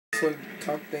This one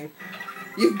top thing.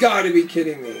 You gotta be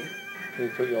kidding me. We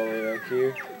put you all the way back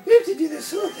here. We have to do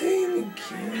this whole thing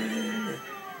again.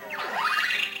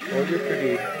 Well, you're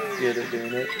pretty good at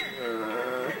doing it.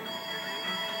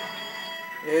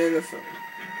 And the phone.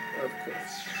 Of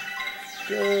course.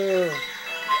 Go!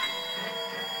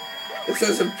 This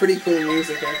has some pretty cool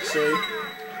music, actually.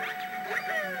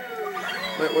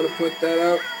 Might want to point that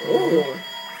out. Oh!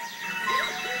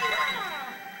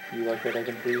 You like that I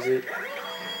can freeze it?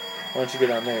 Why don't you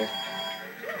get on there?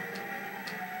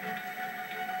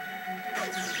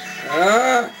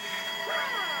 Ah!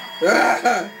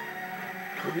 Ah!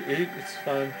 It's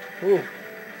fine. Ooh.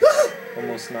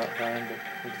 Almost not fine,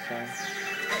 but it's fine.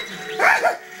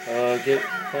 Get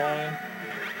coin.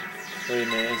 Wait a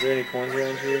minute, is there any coins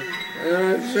around here?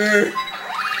 Sure.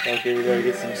 Okay, we gotta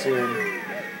get some soon.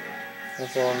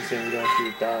 That's all I'm saying, we don't want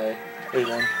you to die. There's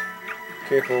one.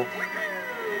 Careful.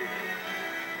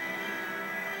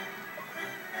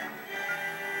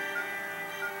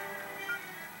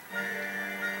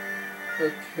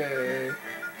 Okay.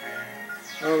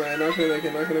 Oh man, not gonna make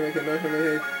it, not gonna make it, not gonna make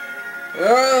it.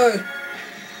 Ah!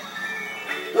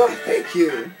 Oh, thank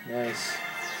you. Nice.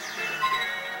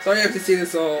 Sorry I have to see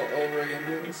this all over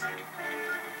again. Guys.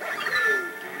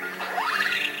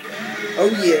 Oh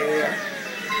yeah.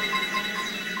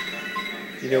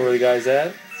 You know where the guy's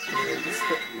at?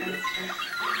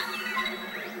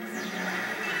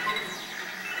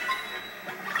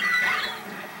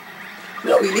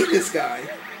 No, we need this guy.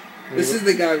 This is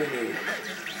the guy we need.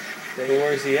 But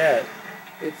where's he at?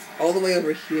 It's all the way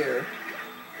over here.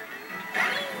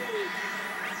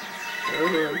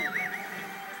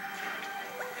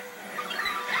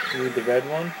 You need the red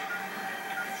one?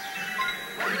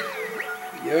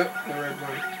 Yep, the red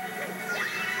one.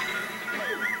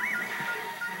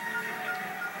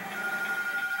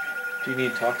 Do you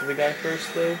need to talk to the guy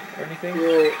first, though, or anything?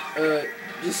 Well,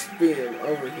 just being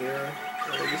over here.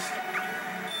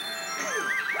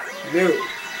 No.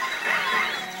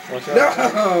 Watch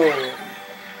out. No!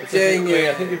 Dang it. Wait,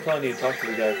 I think we probably need to talk to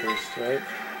the guy first, right?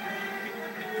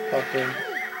 Talk to him.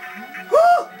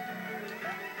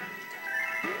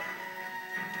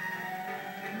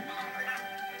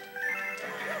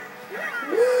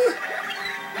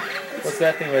 What's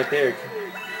that thing right there?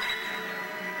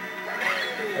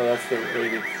 Oh, that's the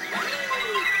lady.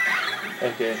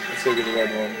 Okay, let's go get the red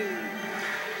one.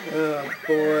 Oh,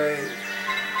 boy.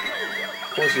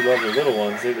 Of course you love the little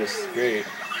ones, they're just great.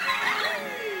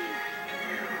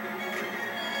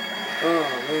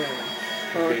 Oh, man.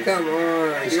 Oh, Okay. come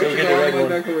on. Just You go have to get go the all red the way one.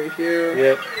 back over here.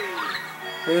 Yep.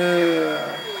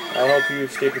 Yeah. I'll help you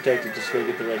stay protected, just go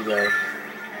get the red guy.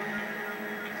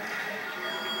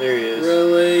 There he is.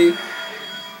 Really?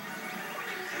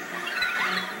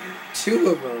 Two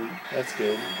of them. That's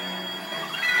good.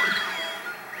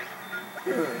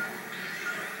 Huh.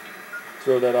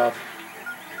 Throw that off.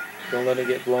 Don't let it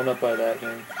get blown up by that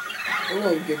thing. I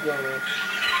won't get blown up.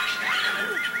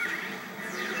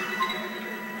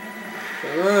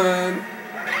 Come on.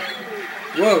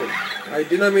 Whoa. I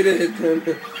did not mean to hit them.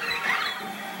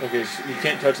 Okay, so you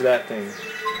can't touch that thing.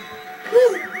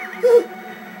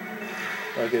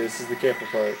 Okay, this is the careful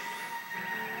part.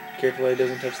 Careful that he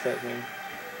doesn't touch that thing.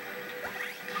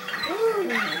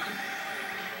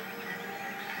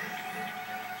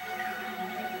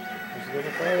 There's a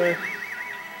little farther.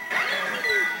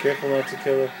 Careful not to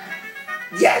kill her.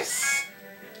 Yes!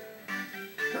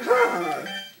 Haha!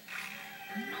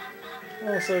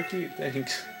 Oh, so cute,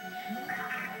 thanks.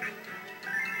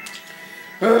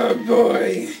 Oh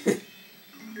boy!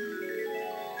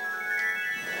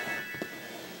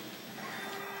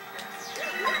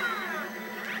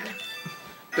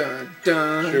 Dun,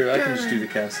 dun, Sure, I can dun. just do the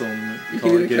castle and You call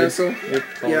can do it the good. castle? Yep,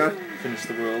 call Yeah. it, finish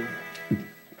the world.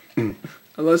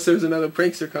 Unless there's another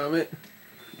prankster comment.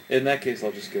 In that case,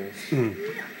 I'll just go. Because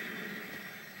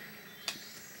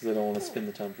I don't want to spend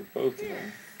the time for both of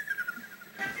them.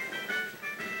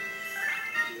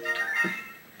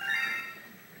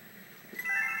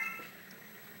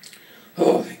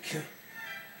 Oh, thank you.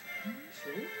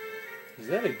 Is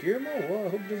that a gear mode? Well, I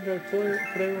hope this guy put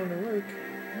everyone to work.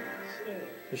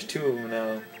 There's two of them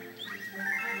now.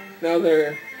 Now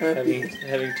they're happy.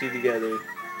 Having tea together.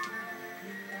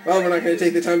 Well, we're not going to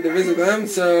take the time to visit them,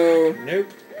 so... Nope.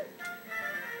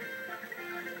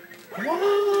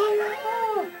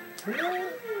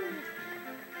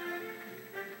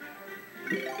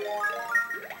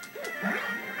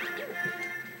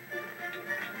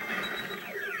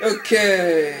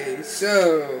 Okay,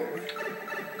 so...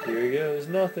 Here he goes,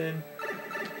 nothing.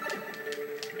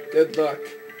 Good luck.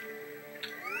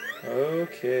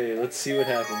 Okay, let's see what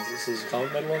happens. This is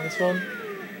comet metal on this one?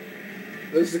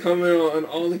 There's the comment on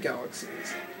all the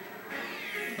galaxies.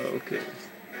 Okay.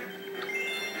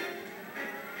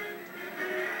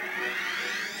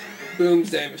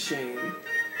 Boomsday machine.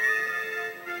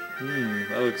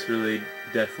 That looks really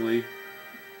deathly.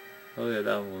 Oh yeah,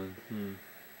 that one.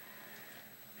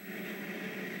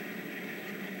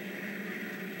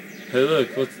 Hey look,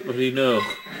 what do you know?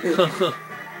 It's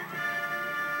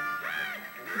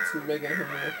making him.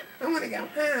 I want to go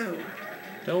home.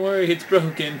 Don't worry, it's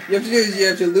broken. You have to do is you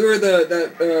have to lure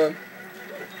the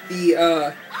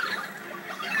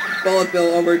bullet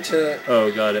bill over to.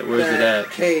 Oh, got it. Where's it at?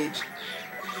 Cage.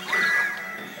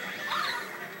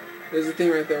 There's a thing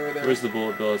right there over there. Where's the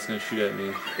bullet bill that's gonna shoot at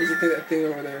me? There's a thing, that thing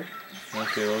over there.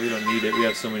 Okay, well we don't need it. We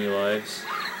have so many lives.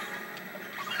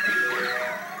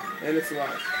 And it's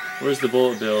alive. Where's the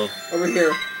bullet bill? Over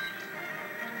here.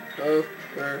 Oh,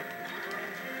 there.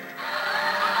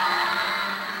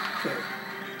 Okay.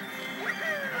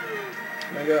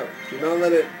 Now go. Do not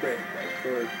let it break.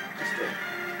 Or destroy.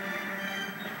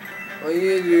 All you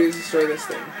need to do is destroy this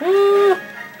thing.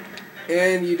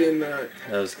 And you did not.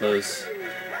 That was close.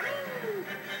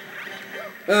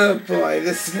 Oh boy,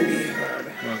 this is gonna be hard.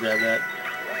 I'm gonna grab that.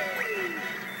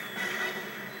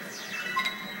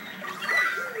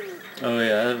 Oh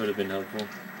yeah, that would have been helpful.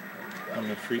 I'm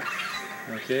gonna freak.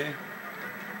 Okay.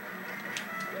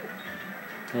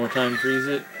 One more time, freeze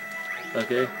it.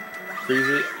 Okay. Freeze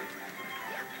it.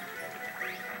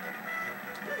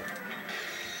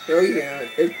 Oh yeah,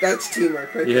 that's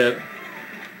teamwork right Yep. there.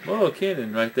 Whoa,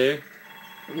 cannon right there.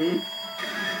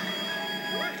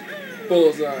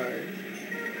 Bullseye.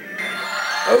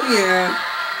 Oh yeah.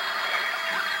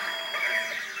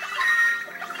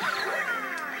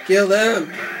 Kill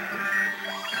them.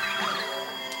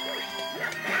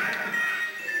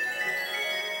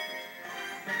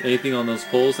 Anything on those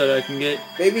poles that I can get?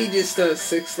 Maybe just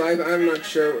 6 life. I'm not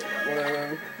sure what I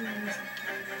know.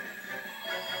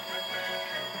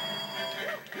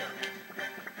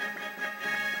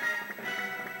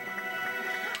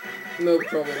 No,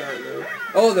 probably not. No.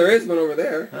 Oh, there is one over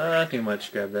there. I think I might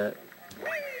just grab that.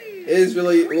 It is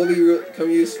really. It will become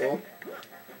useful.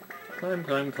 Climb,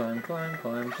 climb, climb, climb,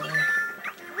 climb, climb.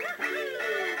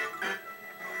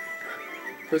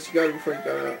 First you got it before you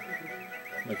got out.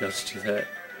 Like, I'll just do that.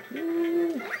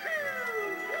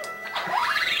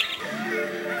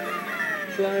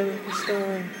 Fly like a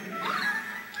star.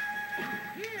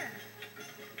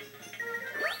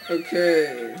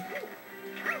 Okay.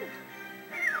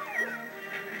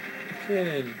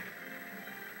 Cannon.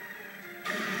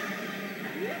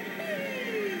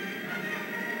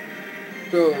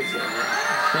 Goes.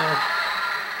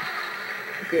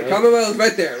 Okay, Commonwealth is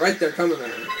right there. Right there,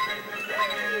 Commonwealth.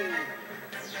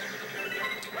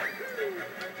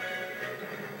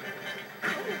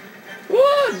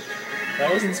 What? That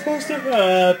wasn't supposed to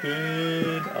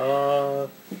happen. Oh.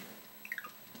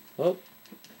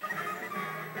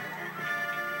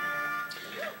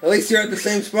 At least you're at the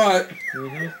same spot.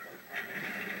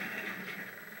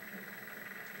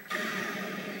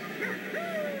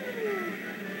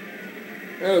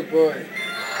 Oh boy.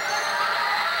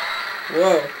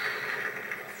 Whoa.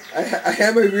 I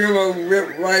had my rear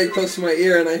remote right close to my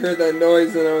ear and I heard that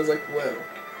noise and I was like, whoa.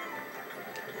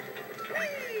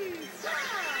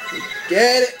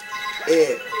 Get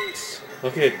it.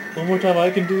 Okay, one more time.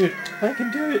 I can do it. I can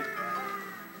do it.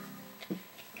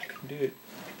 I can do it.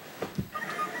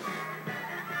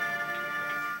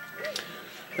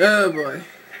 Oh boy.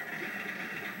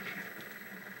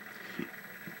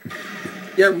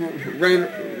 Yeah,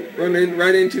 run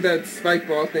right into that spike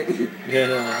ball thing. Yeah,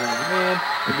 no, man.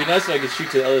 It'd be nice if I could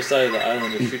shoot to the other side of the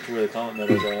island and shoot to where the comet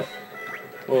medal's at.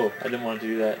 Whoa, I didn't want to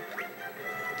do that.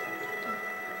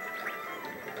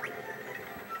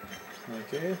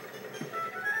 Okay.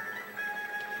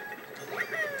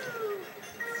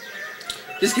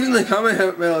 Just getting the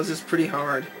comet medal is just pretty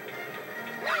hard.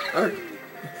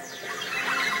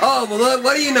 Oh, well, look,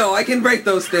 what do you know? I can break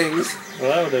those things.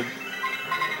 Well, that would have...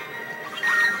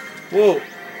 Whoa!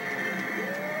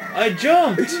 I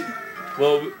jumped!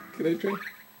 Well... Can I try?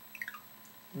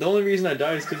 The only reason I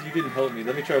died is because you didn't help me.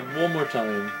 Let me try one more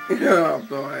time. Oh,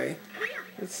 boy.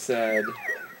 That's sad.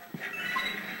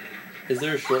 Is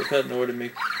there a shortcut in order to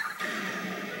make...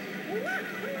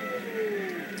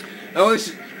 I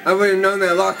wish I would have known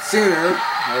that a lot sooner.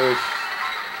 I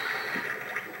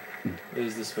wish... It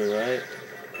was this way, right?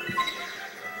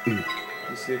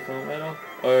 You see a comet medal?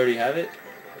 Oh, I already have it?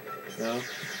 No?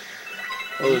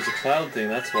 Oh, there's a cloud thing,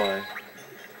 that's why.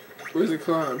 Where's the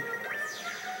cloud?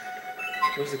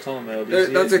 Where's the comet medal? Do you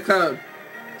see that's it? a cloud.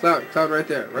 Cloud right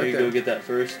there, right You there. go get that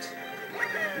first.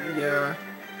 Yeah.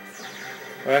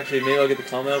 Or actually, maybe I'll get the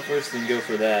comet out first and go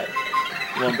for that.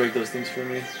 You want to break those things for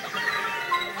me?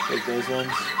 Break those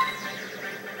ones.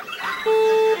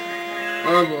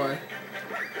 Oh boy.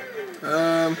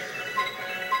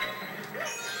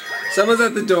 Someone's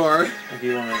at the door. Okay,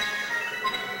 you want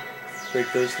to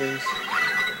break those things?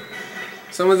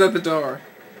 Someone's at the door.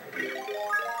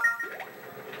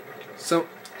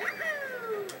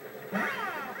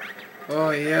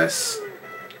 Oh yes.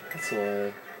 That's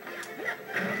a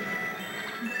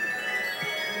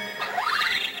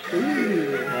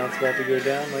Ooh. now it's about to go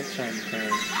down like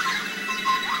Chinatown.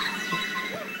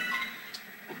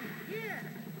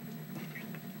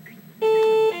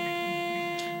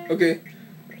 Okay.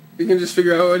 We can just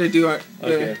figure out what to do on the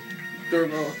Okay.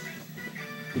 doorbell.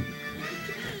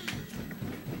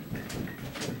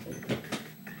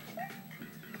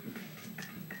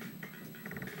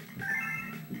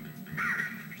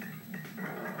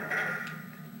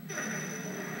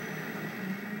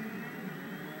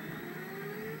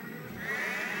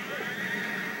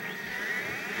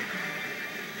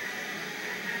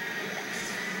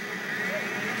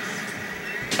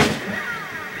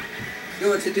 Know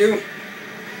what to do?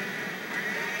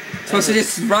 Supposed to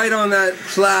just ride on that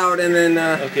cloud and then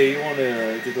Okay, you want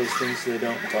to do those things so they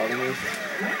don't bother me?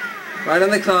 ride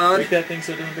on the cloud Break that thing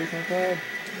so it doesn't break my cloud.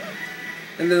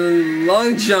 and then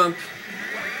long jump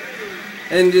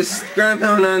and just ground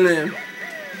pound on them.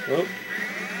 Oh.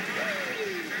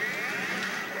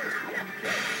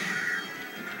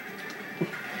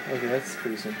 Okay, that's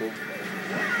pretty simple.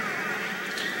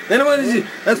 Then what is you?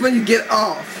 That's when you get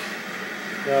off.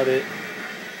 Got it.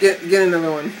 Get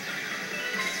another one.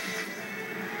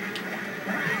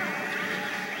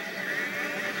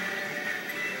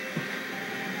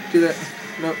 Do that.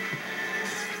 Nope.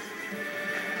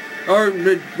 Or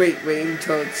wait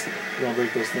until it's. You want to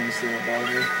break those things so they don't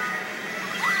bother me?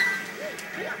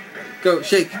 Go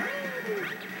shake.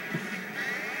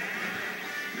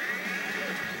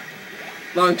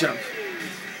 Long jump.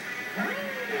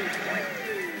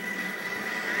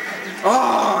 Oh!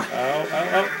 Ow, ow,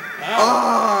 ow, ow!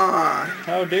 Oh!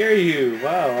 How dare you!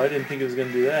 Wow, I didn't think it was going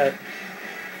to do that.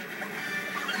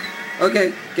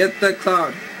 Okay, get the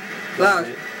cloud. Cloud.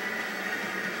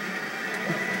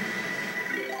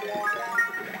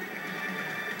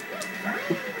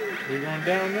 You're going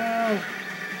down now.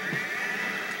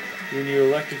 You and your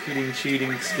electrocuting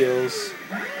cheating skills.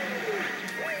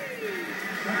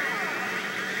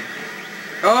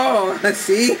 Oh, let's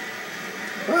see.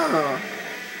 Oh.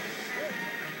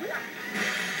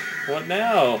 What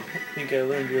now? I think I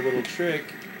learned your little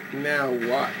trick. Now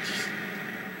watch.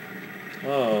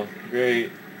 Oh,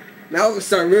 great. Now we'll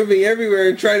start moving everywhere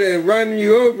and try to run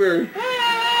you over.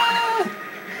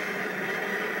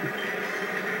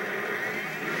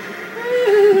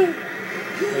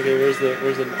 Okay, where's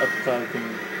the up cloud thing?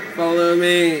 Follow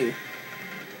me.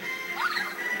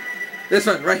 This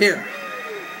one, right here.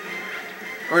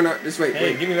 Or not, just wait.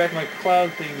 Hey, give me back my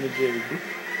cloud thing, the jig.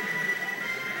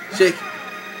 Shake.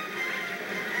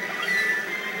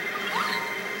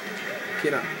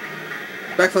 Get up.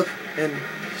 Backflip and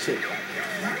shake.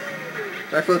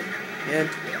 Backflip and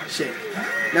shake.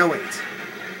 Now wait.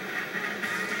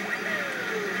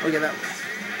 Okay, that one.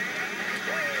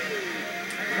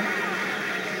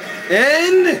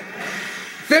 And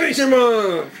finish him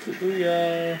off!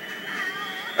 Booyah.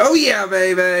 Oh yeah,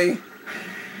 baby!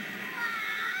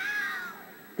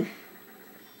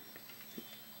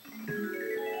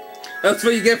 That's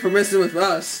what you get for messing with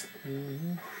us.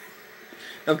 Mm-hmm.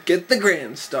 Now get the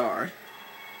Grand Star.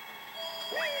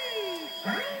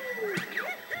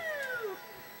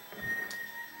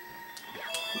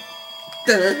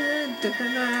 Da da da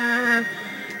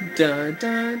da da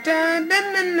da da.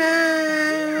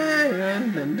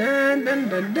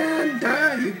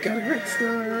 You got a Grand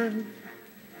Star.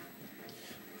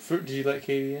 Did you let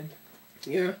Katie in?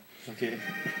 Yeah. Okay.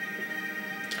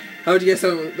 How would you guess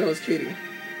that was Katie?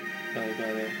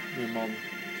 Your mom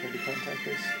tried to contact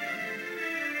us.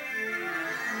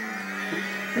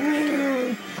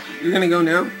 You're gonna go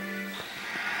now?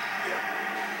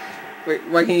 Wait,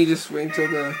 why can't you just wait until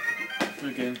the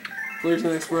Again. Where's the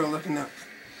next world looking up?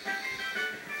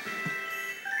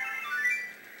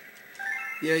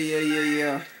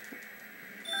 Yeah.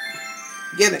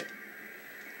 Get it.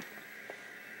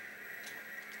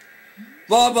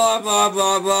 Blah blah blah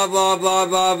blah blah blah blah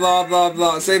blah blah blah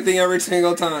blah. Same thing every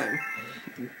single time.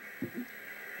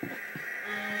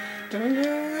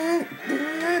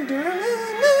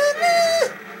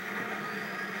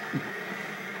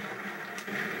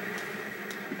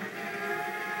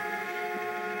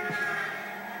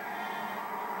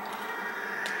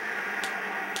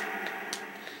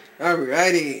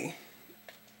 Alrighty.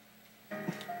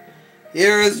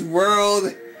 Here is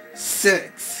World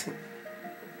 6.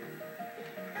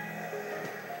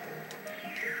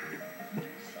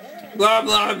 Blah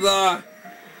blah blah.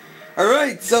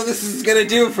 Alright, so this is gonna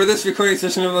do it for this recording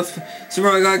session of Super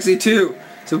Mario Galaxy 2.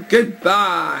 So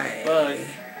goodbye. Bye.